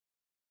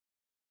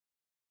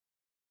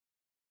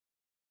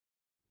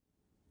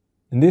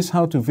In this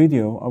how-to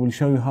video, I will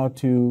show you how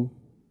to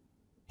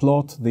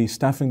plot the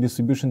staffing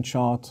distribution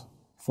chart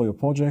for your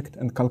project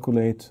and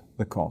calculate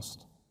the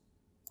cost.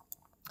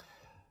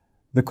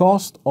 The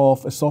cost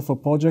of a software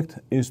project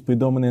is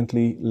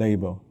predominantly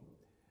labor.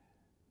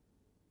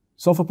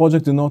 Software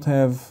projects do not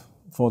have,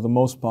 for the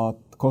most part,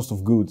 the cost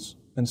of goods,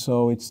 and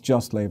so it's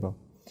just labor.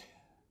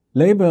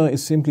 Labor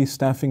is simply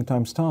staffing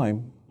times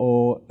time,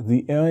 or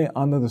the area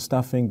under the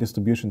staffing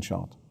distribution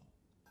chart.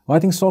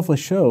 Writing software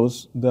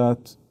shows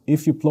that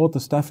if you plot the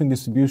staffing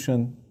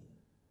distribution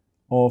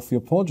of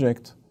your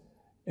project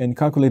and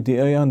calculate the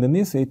area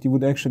underneath it, you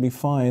would actually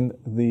find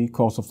the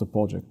cost of the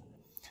project.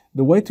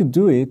 The way to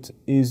do it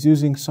is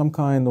using some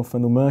kind of a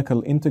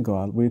numerical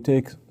integral where you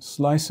take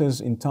slices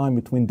in time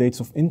between dates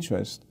of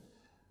interest,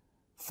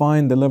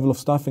 find the level of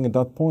staffing at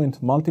that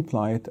point,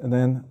 multiply it, and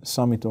then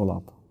sum it all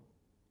up.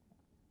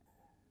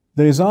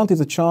 The result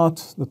is a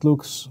chart that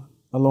looks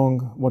along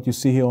what you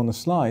see here on the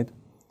slide.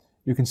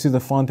 You can see the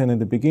front end at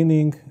the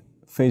beginning,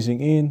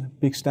 phasing in,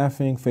 peak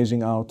staffing,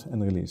 phasing out,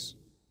 and release.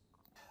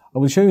 I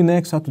will show you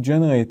next how to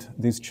generate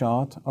this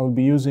chart. I will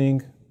be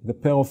using the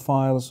pair of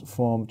files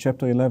from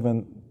Chapter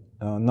 11,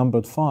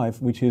 numbered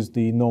 5, which is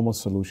the normal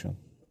solution.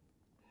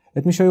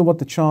 Let me show you what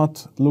the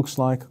chart looks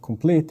like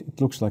complete.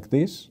 It looks like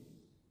this.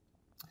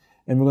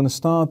 And we're going to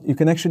start. You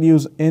can actually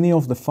use any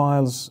of the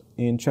files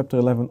in Chapter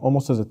 11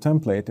 almost as a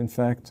template. In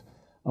fact,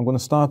 I'm going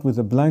to start with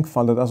a blank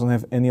file that doesn't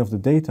have any of the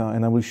data,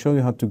 and I will show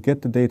you how to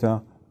get the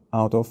data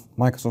out of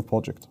Microsoft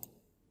Project.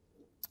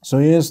 So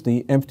here's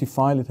the empty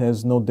file. It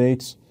has no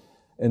dates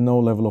and no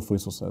level of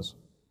resources.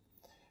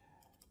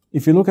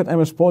 If you look at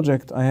MS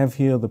Project, I have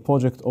here the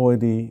project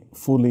already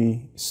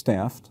fully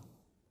staffed.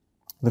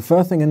 The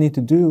first thing I need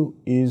to do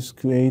is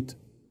create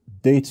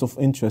dates of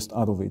interest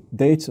out of it,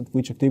 dates at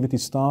which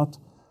activities start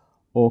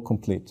or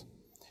complete.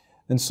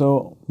 And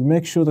so you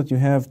make sure that you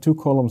have two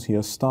columns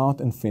here, start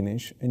and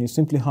finish, and you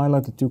simply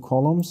highlight the two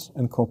columns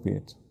and copy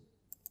it.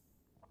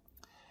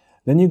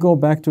 Then you go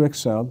back to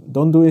Excel.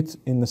 Don't do it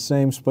in the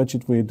same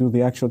spreadsheet where you do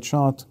the actual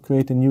chart.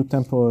 Create a new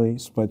temporary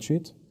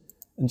spreadsheet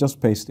and just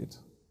paste it.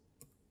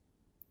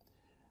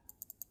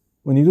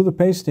 When you do the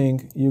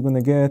pasting, you're going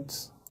to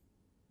get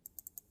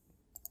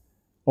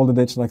all the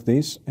dates like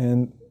this,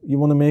 and you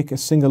want to make a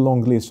single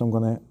long list. So I'm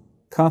going to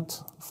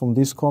cut from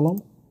this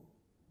column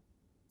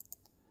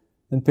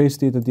and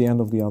paste it at the end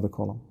of the other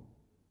column.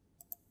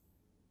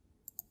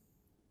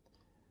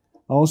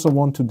 I also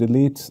want to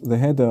delete the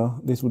header.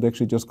 This would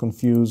actually just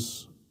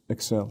confuse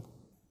Excel.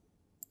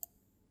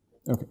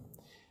 Okay.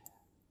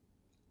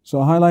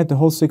 So I highlight the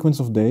whole sequence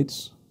of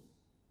dates.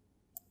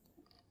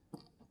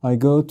 I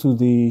go to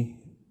the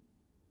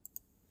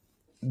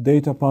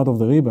data part of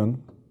the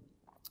ribbon,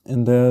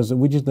 and there's a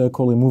widget there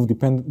called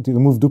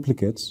remove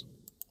duplicates.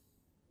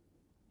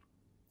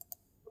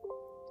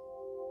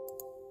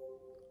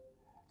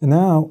 And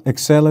now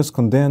Excel has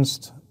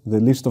condensed the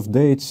list of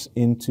dates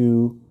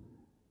into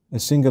a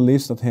single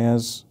list that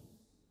has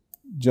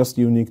just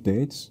unique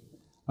dates.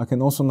 I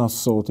can also now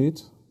sort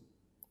it.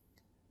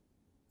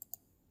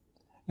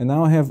 And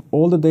now I have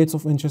all the dates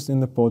of interest in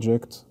the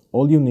project,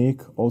 all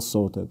unique, all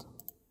sorted.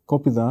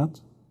 Copy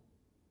that.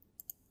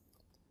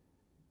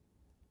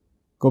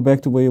 Go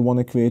back to where you want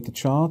to create the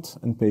chart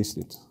and paste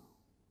it.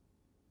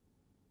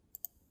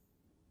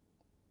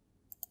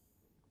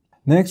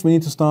 Next, we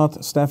need to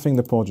start staffing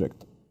the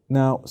project.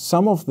 Now,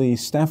 some of the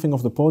staffing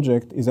of the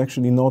project is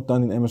actually not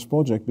done in MS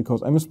Project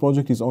because MS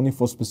Project is only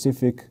for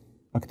specific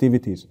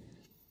activities.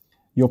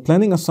 Your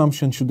planning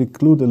assumption should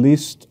include a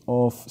list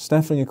of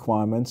staffing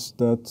requirements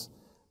that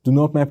do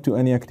not map to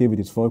any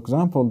activities. For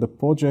example, the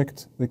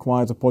project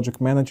requires a project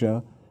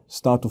manager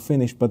start to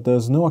finish, but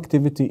there's no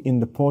activity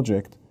in the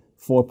project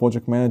for a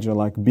project manager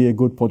like be a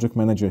good project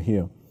manager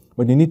here.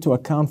 But you need to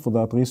account for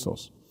that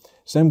resource.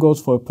 Same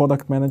goes for a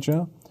product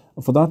manager,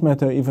 or for that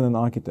matter, even an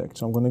architect.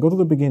 So I'm going to go to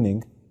the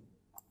beginning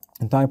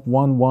and type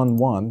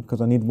 111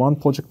 because I need one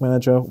project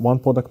manager, one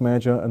product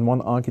manager, and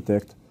one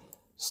architect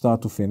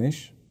start to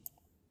finish.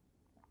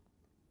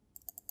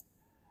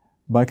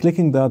 By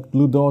clicking that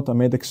blue dot, I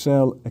made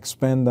Excel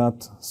expand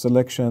that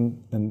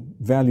selection and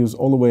values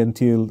all the way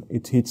until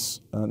it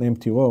hits an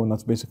empty row, and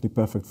that's basically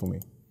perfect for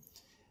me.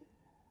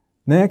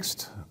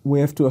 Next, we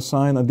have to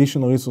assign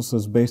additional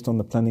resources based on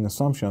the planning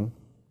assumption.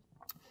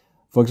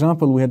 For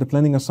example, we had the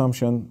planning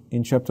assumption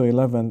in Chapter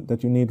 11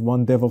 that you need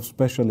one DevOps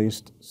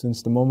specialist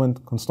since the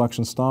moment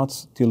construction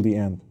starts till the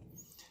end.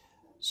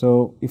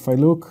 So if I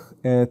look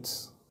at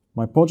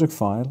my project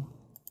file,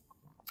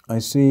 I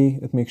see,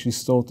 let me actually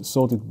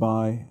sort it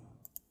by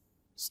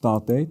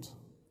start date.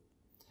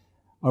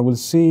 I will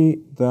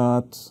see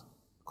that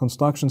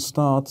construction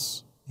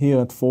starts here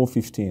at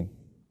 4:15.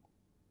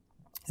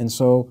 And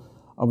so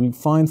I will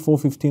find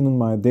 4:15 on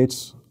my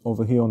dates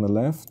over here on the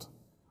left,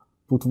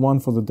 put one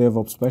for the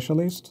DevOps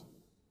specialist,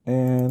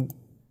 and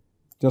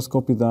just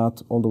copy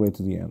that all the way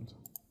to the end.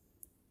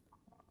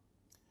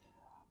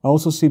 I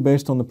also see,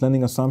 based on the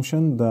planning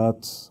assumption,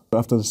 that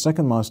after the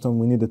second milestone,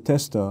 we need a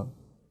tester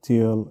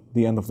till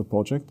the end of the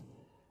project.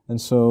 And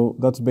so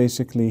that's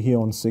basically here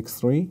on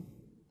 6.3.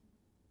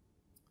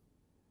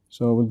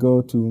 So I will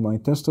go to my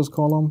testers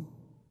column,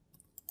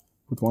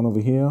 put one over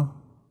here,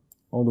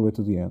 all the way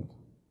to the end.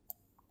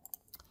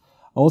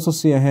 I also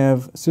see I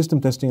have system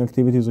testing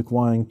activities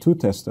requiring 2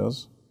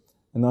 testers,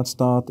 and that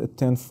start at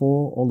 10.4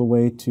 all the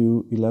way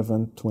to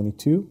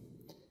 11.22.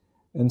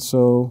 And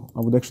so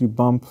I would actually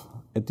bump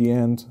at the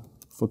end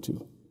for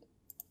 2.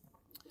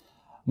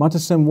 Much the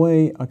same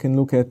way, I can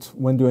look at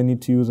when do I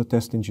need to use a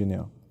test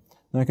engineer.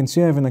 Now I can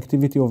see I have an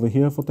activity over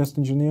here for test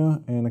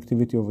engineer and an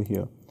activity over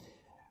here.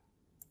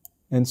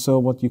 And so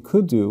what you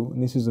could do,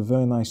 and this is a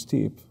very nice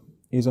tip,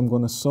 is I'm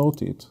going to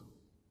sort it.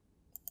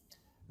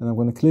 And I'm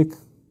going to click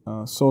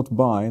sort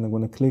by, and I'm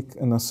going to click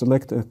and I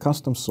select a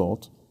custom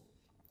sort.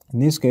 In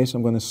this case,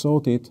 I'm going to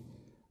sort it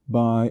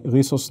by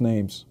resource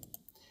names.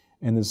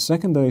 And the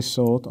secondary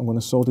sort, I'm going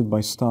to sort it by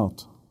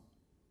start.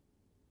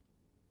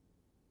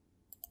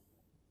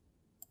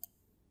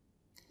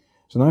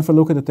 So now if I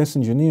look at the test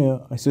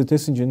engineer, I see the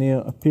test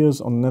engineer appears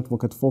on the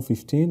network at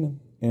 4.15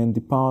 and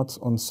departs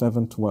on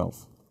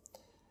 7.12.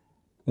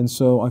 And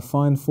so I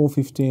find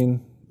 4.15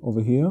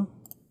 over here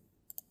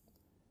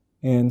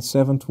and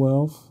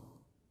 7.12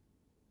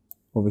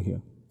 over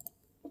here.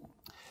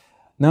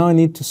 Now I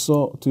need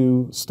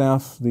to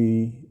staff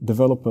the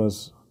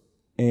developers,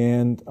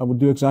 and I would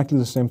do exactly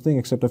the same thing,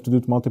 except I have to do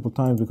it multiple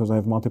times because I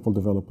have multiple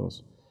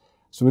developers.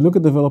 So we look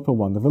at developer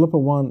 1. Developer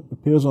 1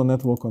 appears on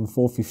network on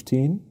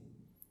 4.15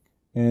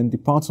 and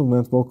departs on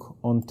network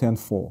on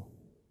 10.4.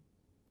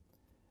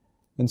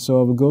 And so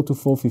I will go to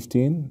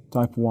 4.15,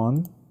 type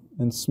 1,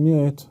 and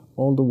smear it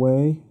all the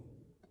way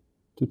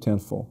to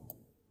 10.4.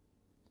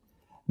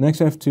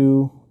 Next I have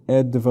to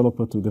add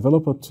developer 2.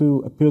 Developer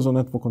 2 appears on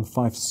network on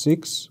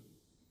 5.6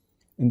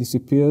 and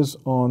disappears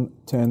on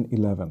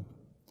 10.11.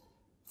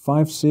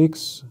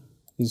 5.6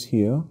 is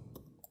here,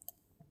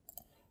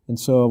 and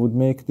so I would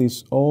make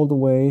this all the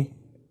way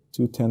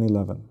to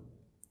 10.11.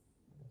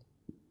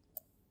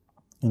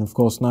 And of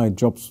course now it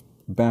drops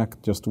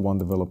back just to one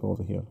developer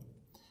over here.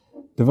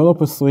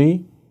 Developer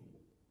 3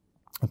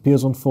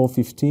 appears on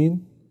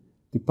 4.15,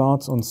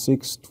 departs on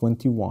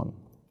 6.21.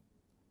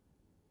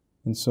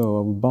 And so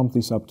I will bump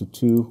this up to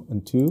 2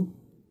 and 2.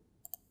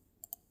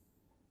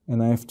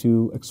 And I have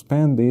to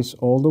expand this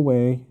all the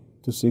way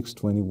to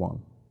 6.21.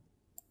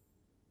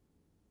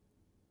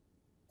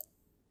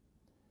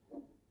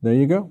 There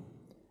you go.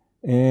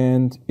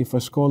 And if I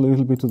scroll a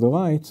little bit to the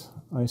right,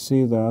 I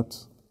see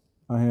that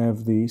I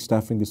have the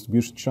staffing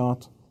distribution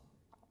chart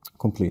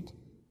complete.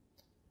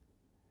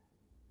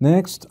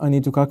 Next, I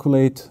need to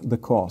calculate the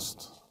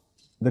cost.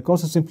 The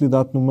cost is simply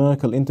that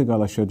numerical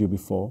integral I showed you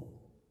before,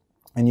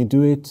 and you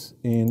do it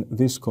in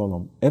this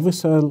column. Every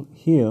cell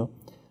here,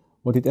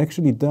 what it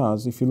actually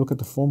does, if you look at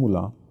the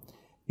formula,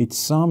 it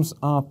sums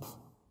up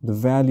the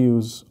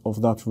values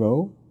of that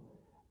row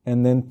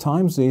and then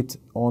times it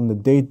on the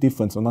date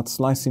difference, on that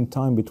slice in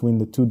time between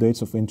the 2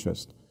 dates of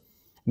interest.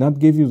 And that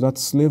gives you that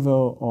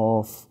sliver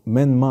of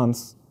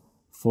man-month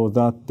for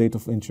that date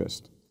of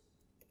interest.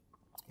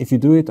 If you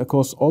do it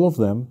across all of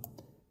them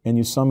and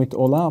you sum it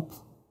all up,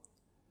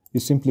 you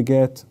simply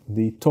get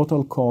the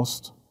total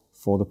cost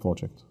for the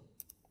project.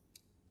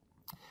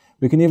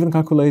 We can even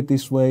calculate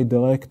this way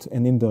direct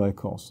and indirect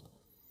cost.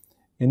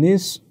 In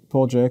this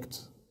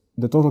project,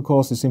 the total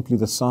cost is simply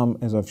the sum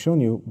as I've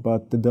shown you,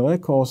 but the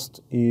direct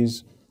cost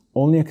is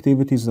only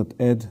activities that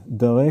add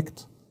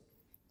direct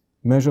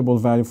measurable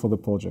value for the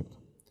project.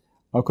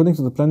 According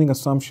to the planning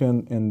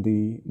assumption and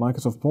the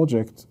Microsoft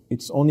project,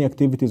 it's only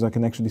activities I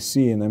can actually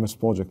see in MS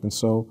Project. And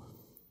so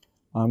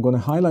I'm going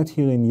to highlight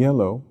here in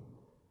yellow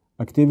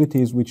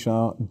activities which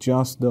are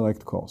just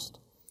direct cost.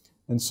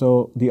 And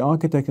so the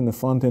architect in the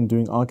front end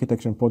doing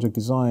architecture and project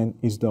design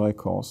is direct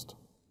cost.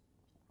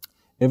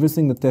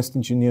 Everything the test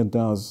engineer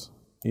does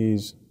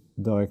is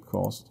direct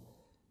cost.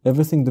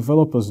 Everything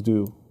developers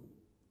do,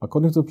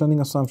 according to the planning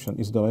assumption,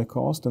 is direct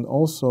cost, and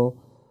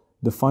also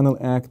the final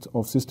act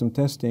of system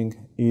testing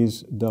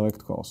is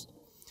direct cost.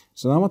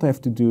 So now what I have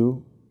to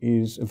do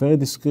is a very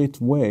discrete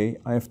way.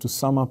 I have to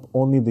sum up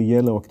only the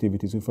yellow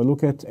activities. If I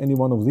look at any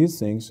one of these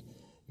things,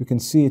 you can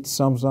see it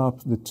sums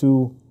up the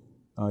 2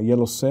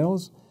 yellow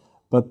cells,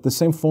 but the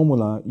same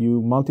formula,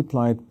 you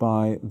multiply it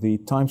by the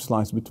time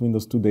slice between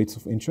those 2 dates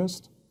of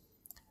interest.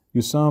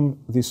 You sum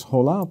this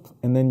whole up,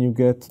 and then you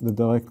get the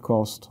direct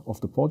cost of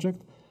the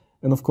project.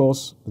 And of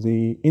course,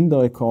 the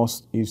indirect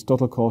cost is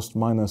total cost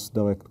minus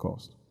direct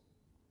cost.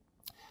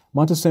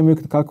 Much the same, you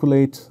can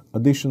calculate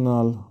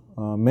additional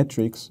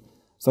metrics,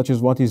 such as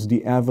what is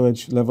the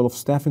average level of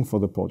staffing for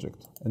the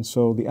project. And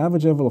so the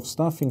average level of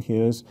staffing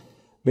here is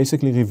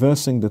basically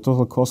reversing the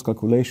total cost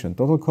calculation.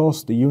 Total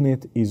cost, the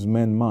unit is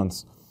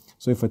man-months.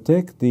 So if I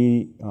take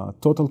the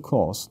total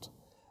cost,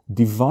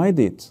 divide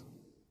it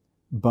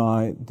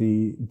by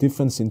the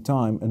difference in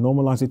time and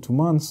normalize it to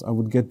months, I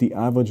would get the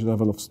average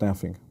level of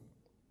staffing.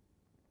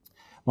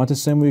 Much the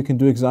same way, you can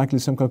do exactly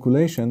the same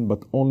calculation,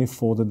 but only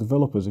for the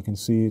developers. You can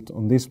see it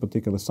on this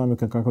particular sum. You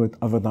can calculate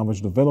average number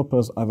of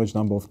developers, average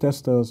number of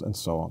testers, and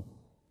so on.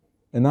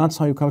 And that's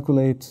how you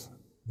calculate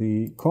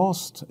the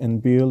cost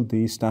and build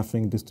the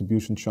staffing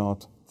distribution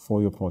chart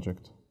for your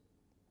project.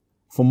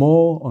 For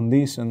more on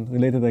these and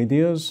related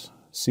ideas,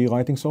 see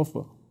Writing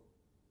Software.